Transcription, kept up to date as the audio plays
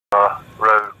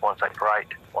Contact right,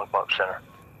 1 o'clock center.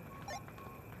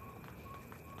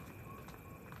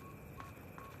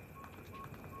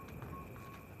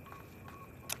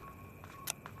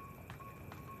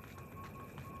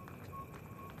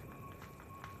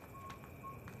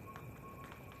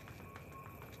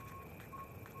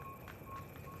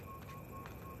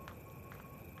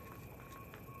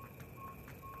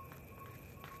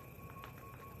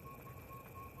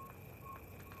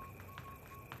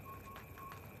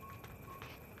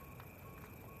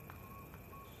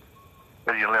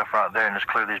 Go to your left right there and just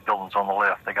clear these buildings on the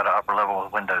left. They got an upper level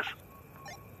with windows.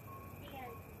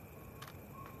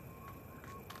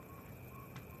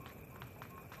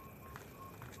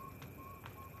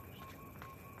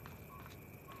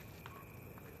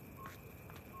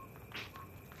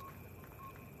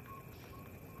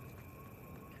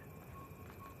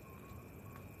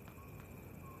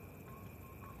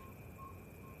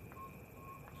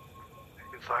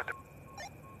 Inside the...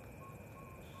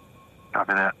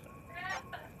 Copy that.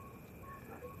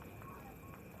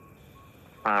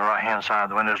 On the right hand side,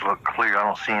 the windows look clear. I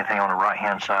don't see anything on the right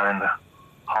hand side in the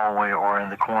hallway or in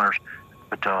the corners.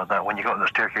 But that when you go up the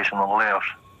staircase on the left,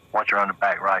 watch around the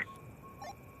back right.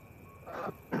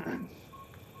 Okay,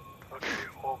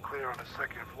 all clear on the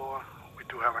second floor. We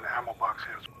do have an ammo box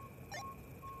here.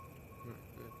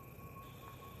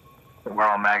 We're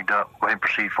all magged up. Go ahead and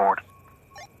proceed forward.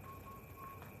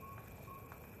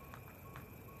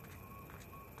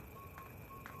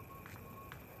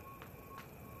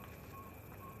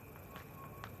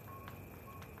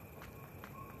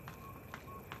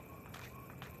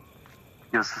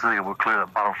 Give us the signal, we'll clear the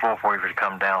bottom floor for you to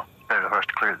come down. It's better for us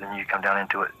to clear it than you come down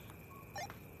into it.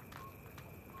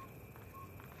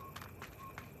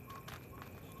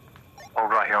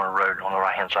 Hold right here on the road, on the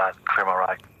right hand side. Clear my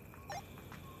right.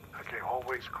 Okay,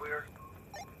 hallway's clear.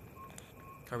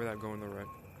 Cover that going to the right.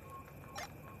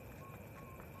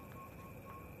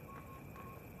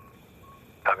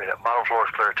 Copy that. Bottom floor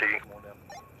is clear to you. Come on down.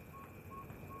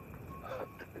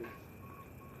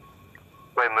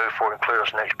 Go ahead and move forward and clear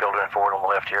this next building forward on the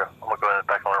left here. I'm going to go in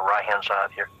back on the right hand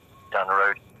side here, down the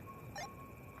road.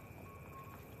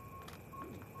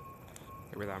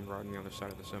 Maybe I'm right on the other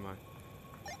side of the semi.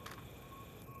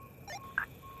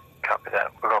 Copy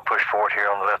that. We're going to push forward here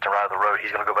on the left and right of the road.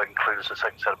 He's going to go back and clear this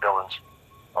second set of buildings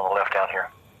on the left down here.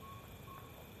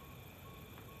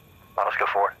 All right, let's go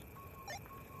forward.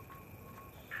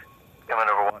 Come in,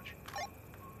 Overwatch.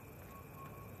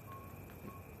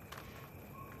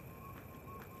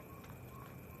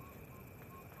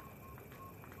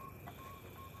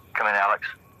 Come in, Alex.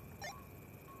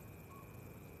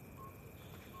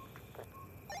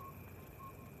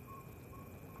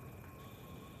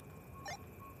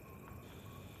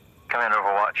 Come in,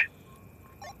 Overwatch.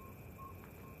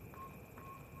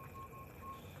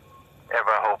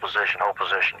 Everybody hold position, hold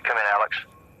position. Come in, Alex.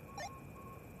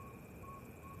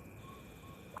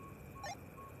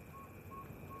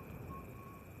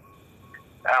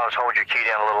 Alex, hold your key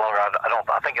down a little longer.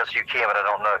 I think that's you, Kim, but I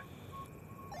don't know.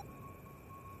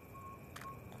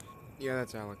 Yeah,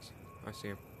 that's Alex. I see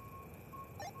him.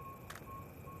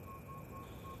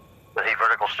 Is he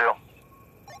vertical still?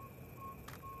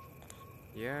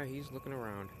 Yeah, he's looking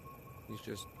around. He's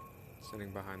just sitting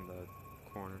behind the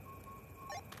corner.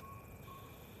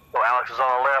 Well, Alex is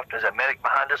on the left. Is that medic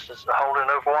behind us? Is holding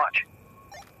Overwatch?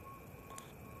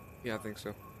 Yeah, I think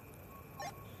so.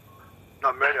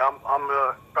 No, Mary, I'm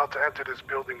about to enter this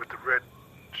building with the red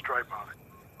stripe on it.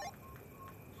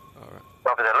 Alright.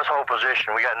 Copy that. Let's hold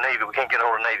position. We got Navy. We can't get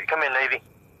hold of Navy. Come in, Navy.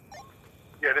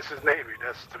 Yeah, this is Navy.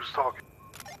 That's who's talking.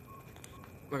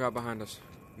 Look out behind us.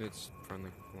 It's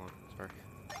friendly. Hold on. Sorry.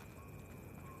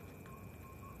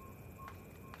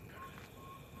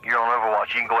 You're on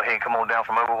Overwatch. You can go ahead and come on down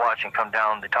from Overwatch and come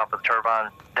down the top of the Turbine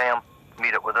Dam.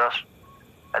 Meet up with us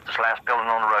at this last building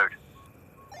on the road.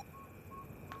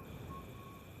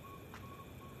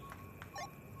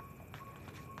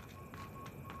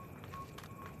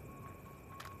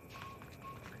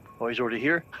 Oh, he's already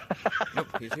here? Nope,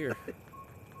 he's here.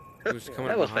 He was coming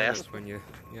That up was behind fast. us when you...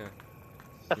 Yeah.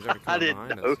 He was already I coming didn't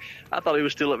behind know. us. I thought he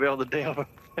was still up there on the dam.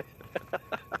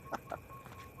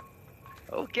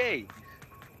 Okay.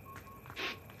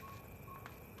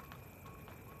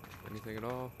 Anything at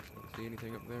all? Don't see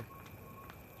anything up there?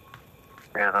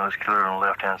 Everything is clear on the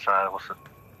left-hand side. What's the...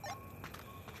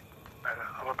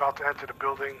 I'm about to enter the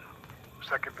building,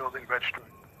 second building, red stripe.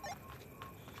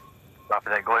 Copy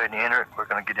that. Go ahead and enter it. We're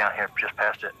going to get down here just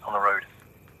past it on the road.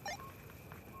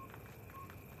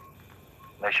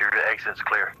 Make sure the exit's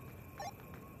clear.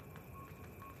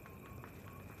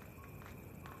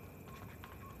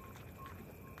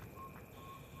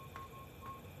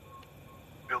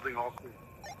 building all clear.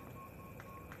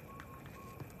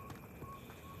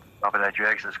 Copy that. Your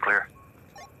exit's clear.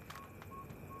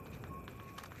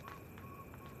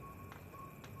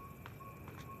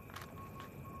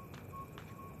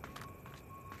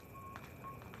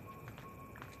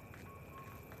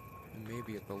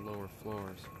 Maybe at the lower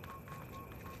floors.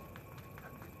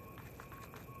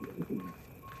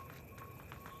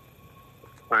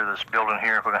 Clear this building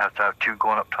here. We're gonna have to have 2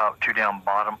 going up top, 2 down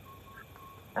bottom,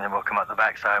 and then we'll come out the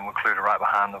back side and we'll clear to right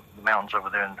behind the mountains over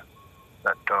there in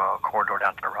that corridor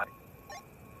down to the right.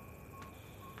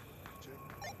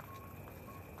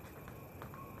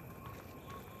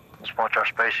 Let's watch our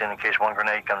space in case one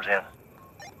grenade comes in.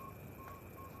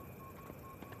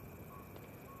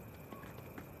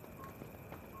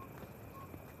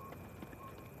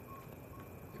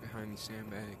 Get behind these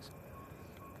sandbags.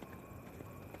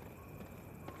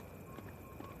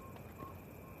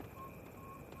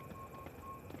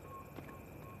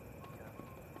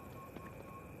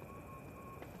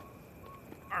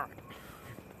 Alright.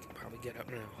 Probably get up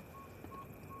now.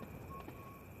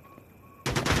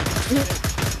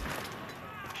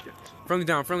 Friendly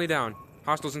down, friendly down.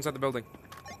 Hostiles inside the building.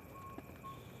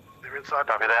 They're inside.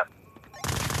 Copy that.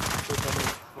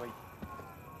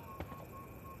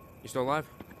 You still alive?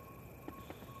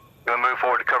 You wanna move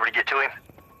forward to cover to get to him?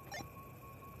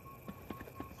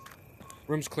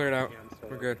 Room's cleared out.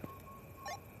 We're good.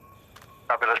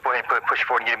 Copy, let's go ahead and push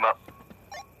forward and get him up.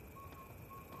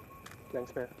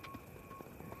 Thanks, man.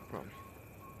 No problem.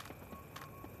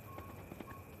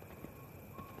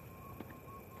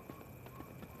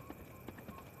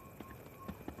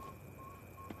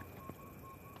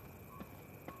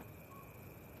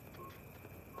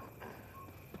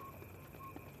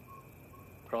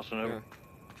 Crossing over. Yeah.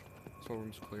 This whole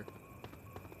room's clear.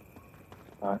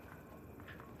 All right.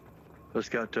 Let's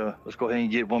go ahead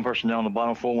and get one person down on the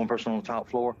bottom floor, one person on the top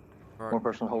floor, All right. one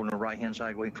person holding the right hand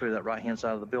side. Go ahead and clear that right hand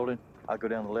side of the building. I'll go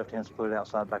down the left hand side, clear it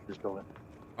outside back of this building.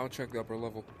 I'll check the upper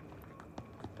level.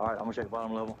 All right, I'm gonna check the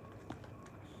bottom level.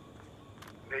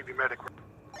 Navy medic.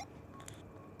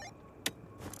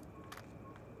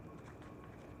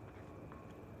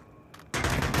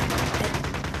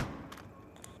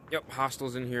 Yep,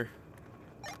 hostiles in here.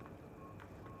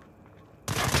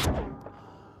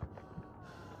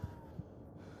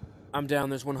 I'm down,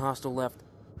 there's one hostile left.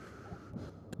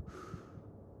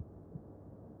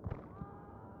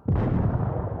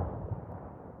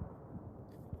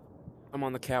 I'm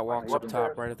on the catwalks up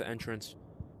top, right at the entrance.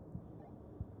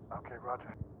 Okay,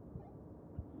 roger.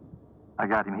 I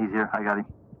got him. He's here. I got him.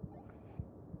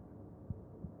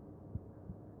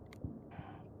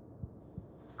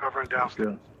 Covering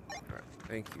downstairs. Good. Alright,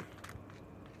 thank you.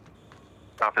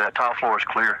 Copy that. Top floor is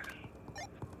clear.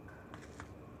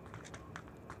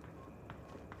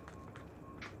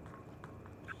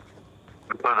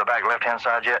 Clear the back left-hand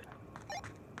side yet?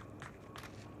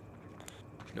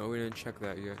 No, we didn't check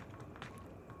that yet.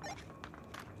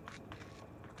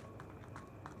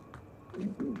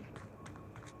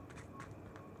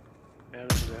 Yeah,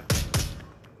 this is there.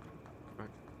 Right.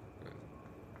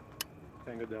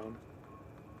 Tango down.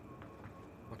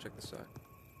 I'll check the side.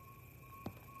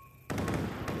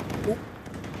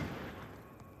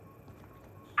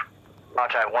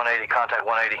 Contact 180. Contact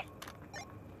 180.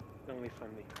 Only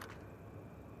friendly.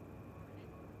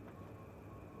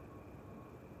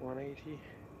 180.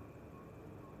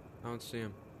 I don't see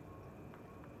him.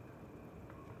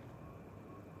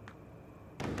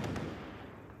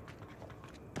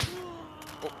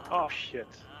 Oh shit.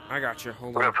 I got you.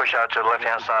 Hold We're on. gonna push out to the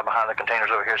left-hand side behind the containers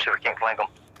over here, see if we can't flank them.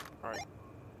 Alright.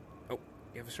 Oh,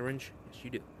 you have a syringe? Yes, you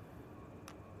do.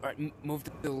 Alright, move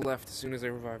to the left as soon as I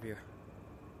revive you.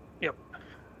 Yep.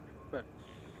 But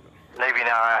Navy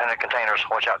now out in the containers.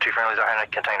 Watch out, 2 friendlies are in the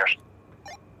containers.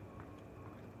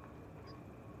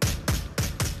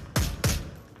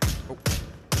 Oh.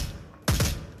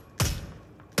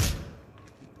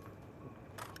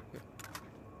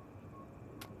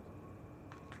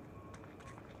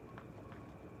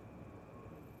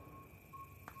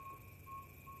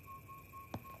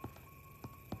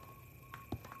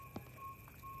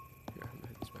 Yeah, I'm gonna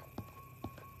hit this back.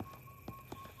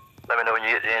 Let me know when you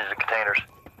get into the containers.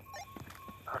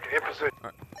 Okay, in position.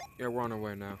 Yeah, we're on our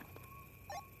way now.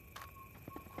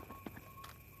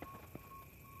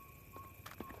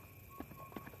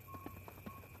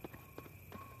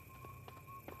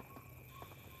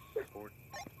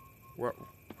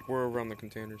 We're around the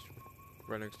containers,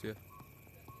 right next to you.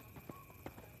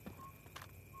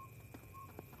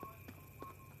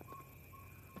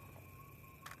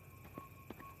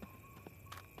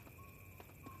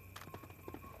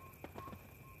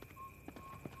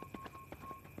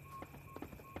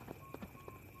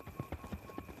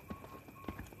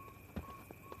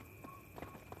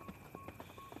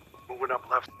 moving up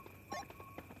left.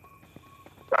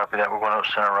 Copy that. We're going up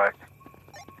center right.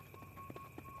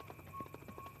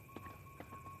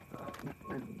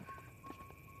 Let's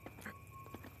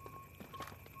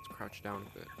crouch down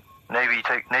a bit. Navy,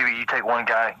 you take one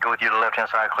guy, go with you to the left-hand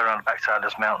side, clear on the back side of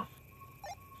this mountain.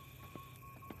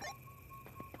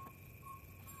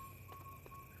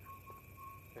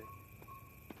 Okay.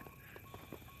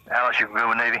 Alex, you can go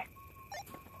with Navy.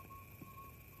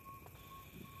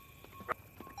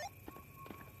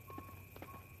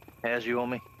 Has you on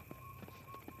me?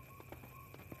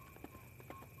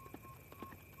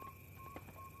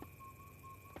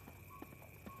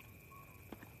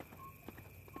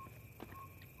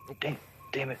 Oh,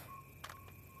 damn it.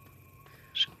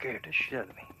 Scared the shit out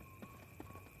of me.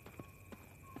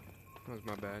 That was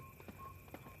my bad.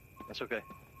 That's okay.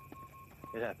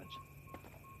 It happens.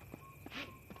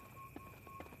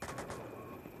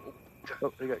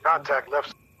 Oh, they got Contact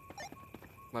left.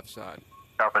 Left side.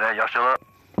 Copy that. Y'all still up?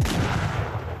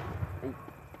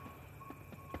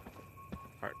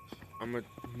 Alright, I'm gonna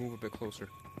move a bit closer.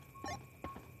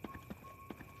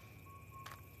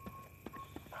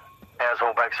 Hands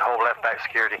hold left back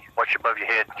security. Watch above your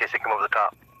head in case they come over the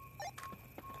top.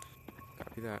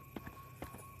 Copy that.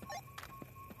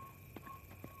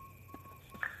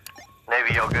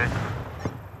 Navy, y'all good?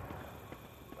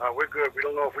 We're good. We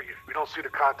don't know if we don't see the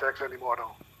contacts anymore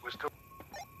though. We're still.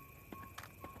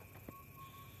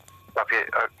 Copy it.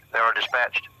 They are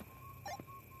dispatched.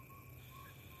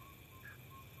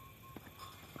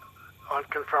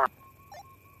 Unconfirmed.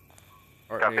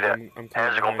 Alright, Copy Navy, that. I'm Hands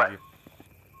coming are going behind back. you.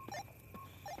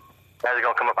 Guys are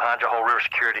gonna come up behind your whole rear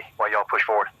security while y'all push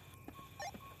forward.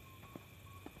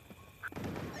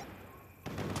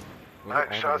 Well,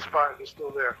 Alright, all shots the way. fired. They're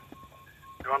still there.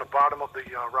 They're on the bottom of the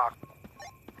rock.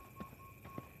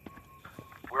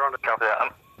 We're on the. Copy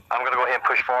that. I'm gonna go ahead and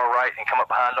push far right and come up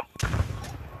behind them.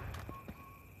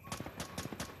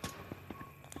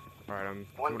 Alright, I'm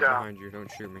One coming down. behind you.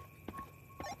 Don't shoot me.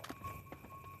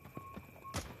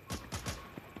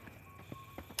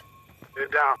 They're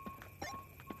down.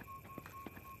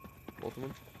 Both of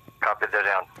them? Copy, they're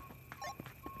down.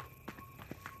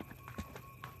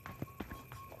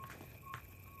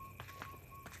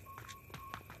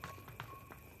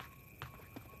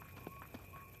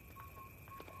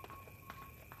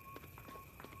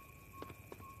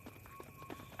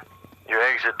 Your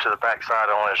exit to the back side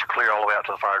on is clear all the way out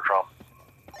to the fire drum.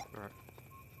 Alright.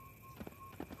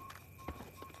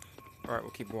 Alright,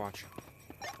 we'll keep watch.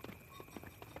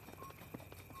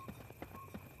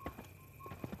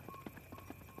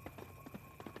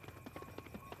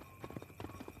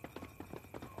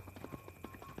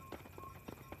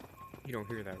 You don't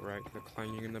hear that, right? The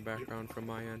clanging in the background from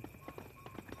my end?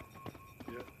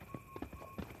 Yeah.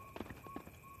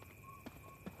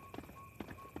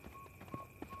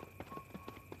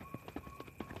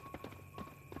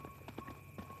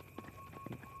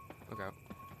 Look out.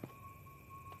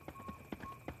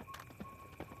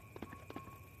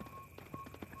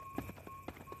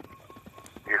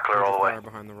 You're clear all the way. Fire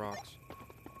behind the rocks.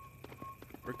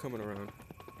 We're coming around.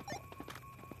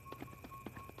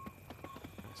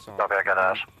 I saw Copy, I got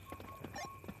eyes.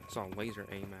 I saw a laser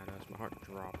aim at us. My heart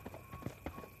dropped.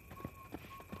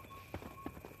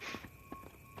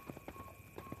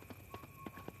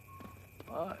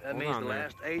 That Hold means on the there.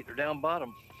 last 8 are down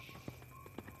bottom.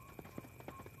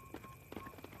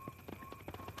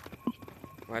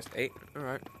 Last 8?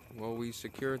 Alright. Well, we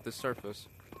secured the surface.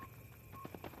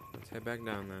 Let's head back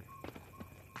down then.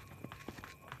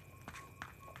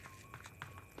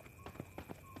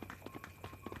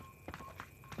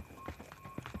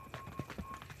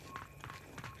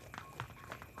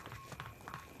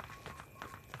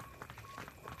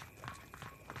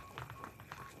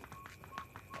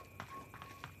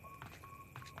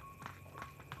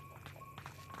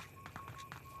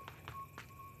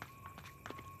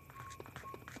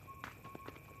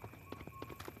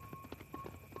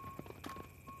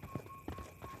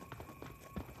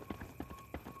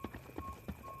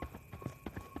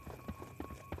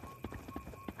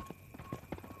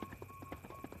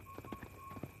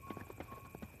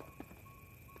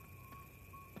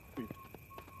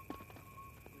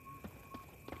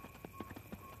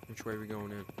 Which way are we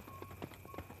going in?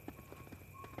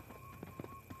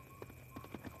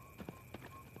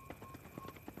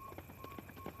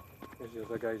 There's the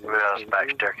other guys. We're down this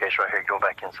back staircase right here. Go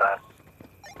back inside.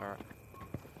 Alright.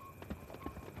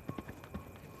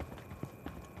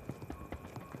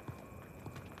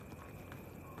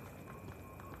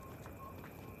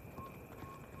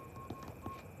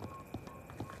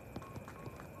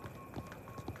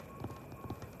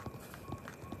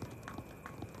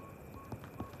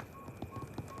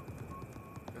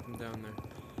 down there.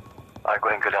 All right, go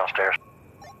ahead and go downstairs.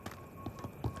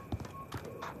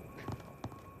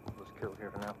 Let's kill here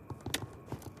for now.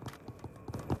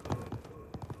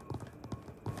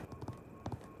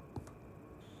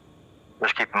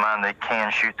 Just keep in mind they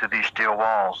can shoot through these steel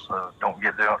walls, so don't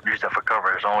use that for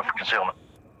cover. It's only for concealment.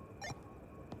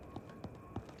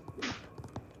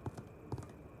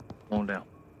 Going down.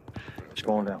 It's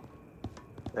going down.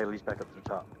 They leads back up to the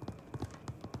top.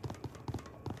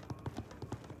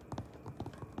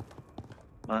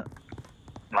 Alright.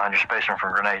 Mind your spacing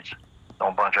from grenades.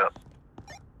 Don't bunch up.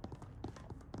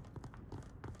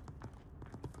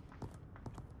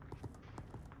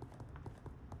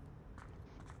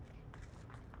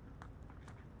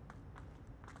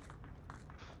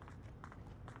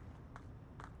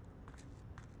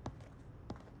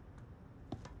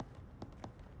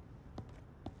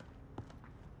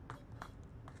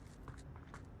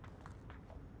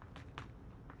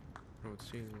 I don't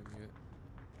see anyone yet.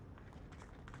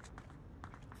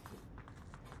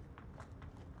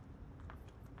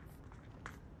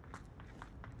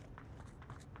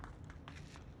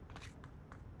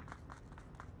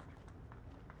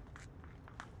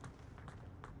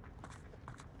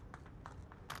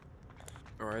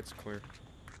 Alright, it's clear.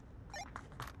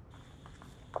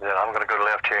 Then I'm going to go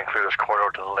left here and clear this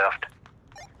corridor to the left.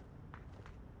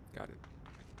 Got it.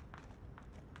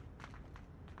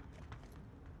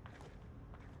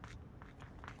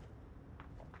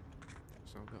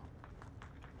 So I'll go.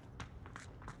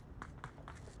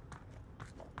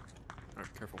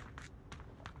 Alright, careful.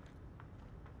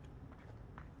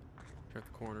 Check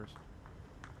the corners.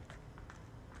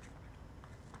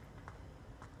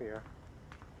 Here.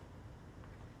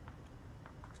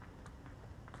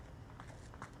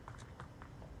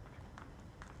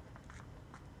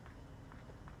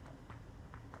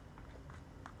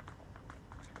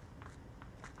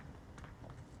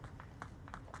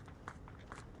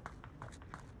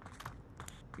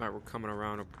 Alright, we're coming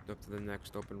around up to the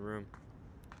next open room.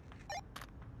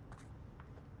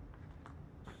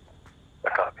 I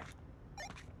copy.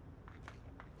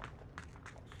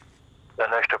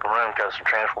 That next open room got some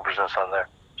transporters inside there.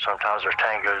 Sometimes there's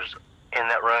tangos in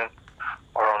that room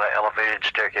or on that elevated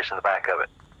staircase in the back of it.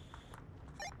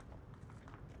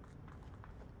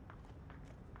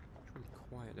 It's really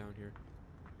quiet down here.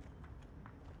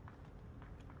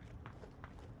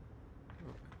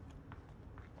 Oh.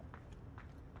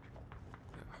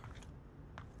 Yeah.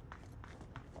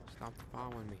 Stop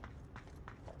following me.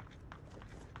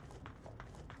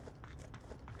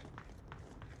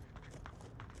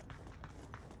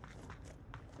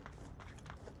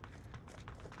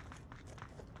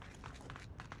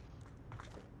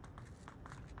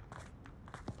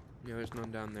 Yeah, there's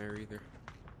none down there either.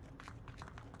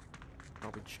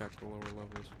 Probably check the lower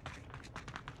levels.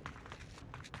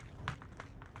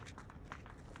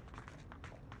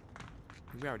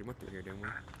 We already went through here, didn't we?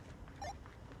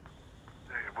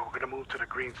 Yeah, but we're gonna move to the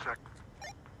green sector.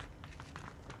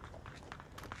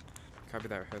 Copy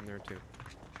that, we're heading there too.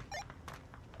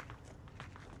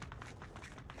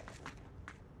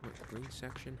 What, the green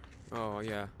section? Oh,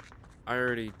 yeah. I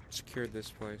already secured this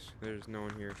place. There's no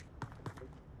one here.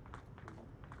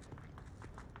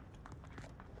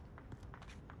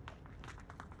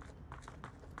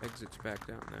 Exit's back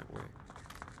down that way.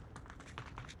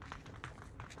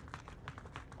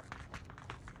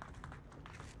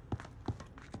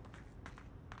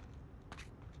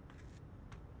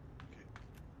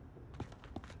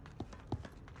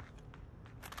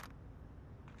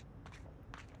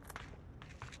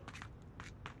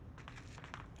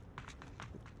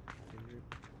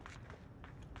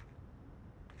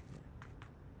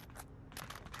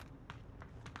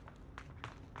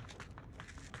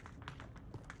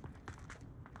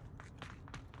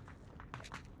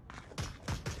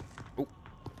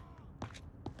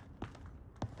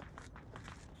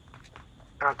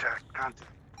 Contact.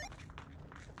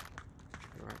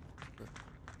 Alright. Good.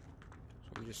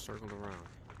 So we just circled around.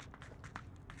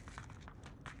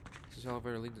 Does this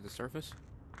elevator lead to the surface?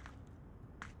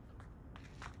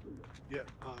 Yeah,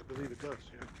 I believe it does,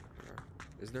 yeah. Alright.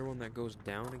 Is there one that goes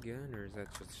down again, or is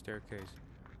that just a staircase?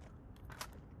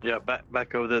 Yeah,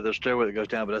 back over there, there's a stairway that goes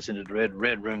down, but that's into the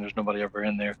red room. There's nobody ever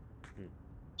in there.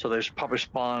 So they probably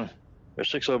spawn. There's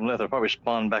 6 of them left. They'll probably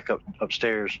spawn back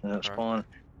upstairs and spawn.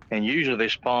 And usually they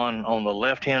spawn on the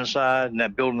left-hand side in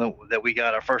that building that we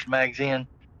got our first mags in.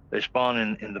 They spawn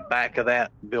in the back of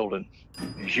that building.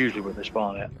 It's usually where they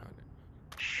spawn at. Got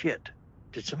it. Shit.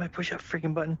 Did somebody push that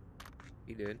freaking button?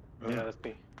 He did. Yeah, that's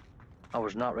me. I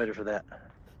was not ready for that.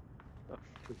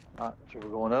 Alright, so we're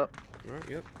going up. Alright,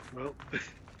 yep. Well,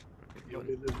 you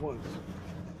only live once.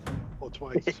 Oh,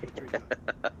 twice or 3 times.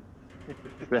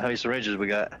 How many syringes we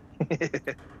got?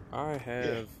 I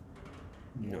have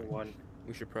No none. one.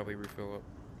 We should probably refill up.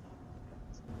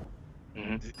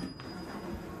 Mm-hmm.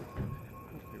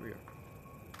 Here we are.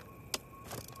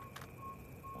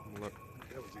 Look.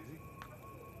 That was easy.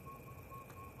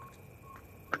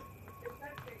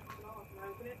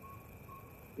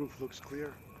 Roof looks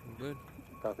clear Good.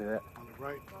 Copy that. on the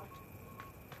right.